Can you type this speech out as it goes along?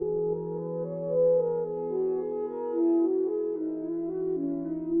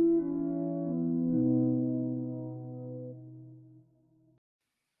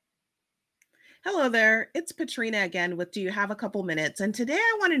Hello there, it's Patrina again with Do You Have a Couple Minutes? And today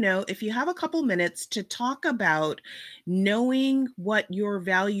I want to know if you have a couple minutes to talk about knowing what your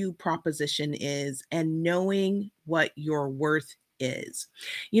value proposition is and knowing what your worth is.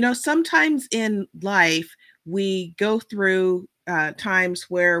 Sometimes in life we go through times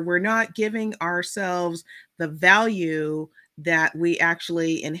where we're not giving ourselves the value that we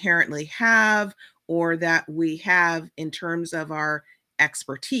actually inherently have or that we have in terms of our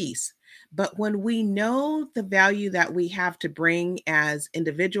expertise. But when we know the value that we have to bring as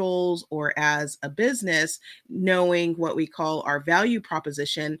individuals or as a business, knowing what we call our value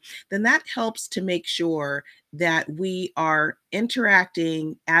proposition, then that helps to make sure that we are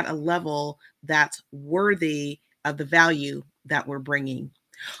interacting at a level that's worthy of the value that we're bringing.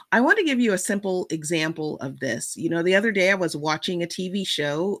 I want to give you a simple example of this. The other day I was watching a TV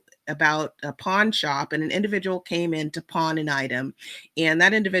show about a pawn shop, and an individual came in to pawn an item. And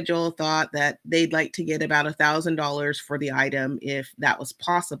that individual thought that they'd like to get about $1,000 for the item if that was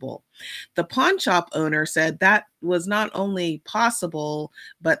possible. The pawn shop owner said that was not only possible,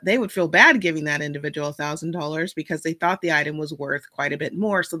 but they would feel bad giving that individual $1,000 because they thought the item was worth quite a bit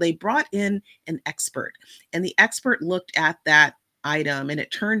more. So they brought in an expert, and the expert looked at that item, and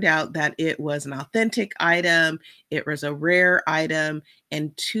it turned out that it was an authentic item, it was a rare item,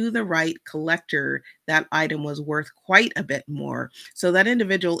 and to the right collector that item was worth quite a bit more. So that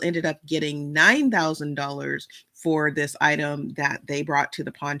individual ended up getting $9,000 for this item that they brought to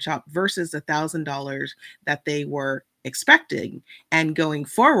the pawn shop versus $1,000 that they were expecting. And going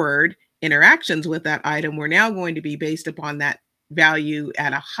forward, interactions with that item were now going to be based upon that value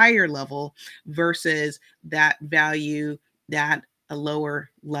at a higher level versus that value that a lower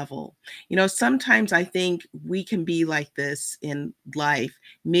level. Sometimes I think we can be like this in life,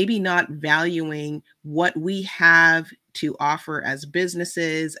 maybe not valuing what we have to offer as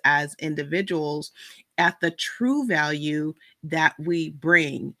businesses, as individuals, at the true value that we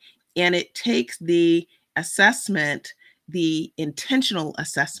bring. And it takes the assessment, the intentional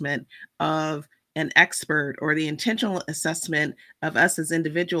assessment of an expert or the intentional assessment of us as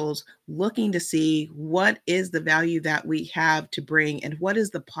individuals looking to see what is the value that we have to bring and what is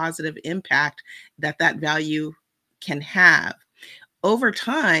the positive impact that that value can have. Over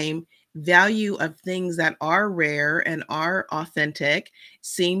time, value of things that are rare and are authentic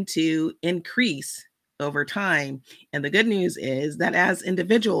seem to increase over time. And the good news is that as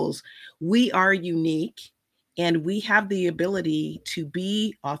individuals, we are unique and we have the ability to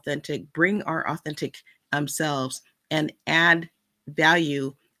be authentic, bring our authentic selves, and add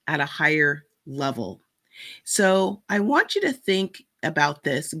value at a higher level. So I want you to think about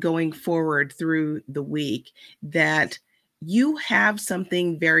this going forward through the week, that you have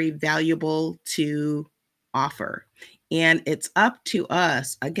something very valuable to offer. And it's up to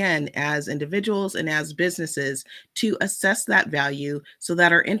us, again, as individuals and as businesses, to assess that value so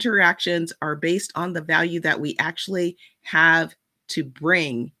that our interactions are based on the value that we actually have to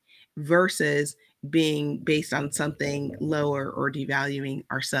bring versus being based on something lower or devaluing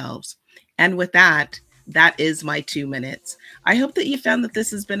ourselves. And with that, that is my 2 minutes. I hope that you found that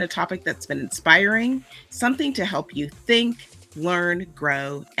this has been a topic that's been inspiring, something to help you think, learn,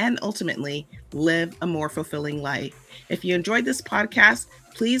 grow, and ultimately live a more fulfilling life. If you enjoyed this podcast,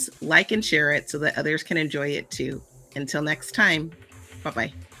 please like and share it so that others can enjoy it too. Until next time, bye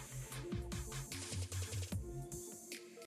bye.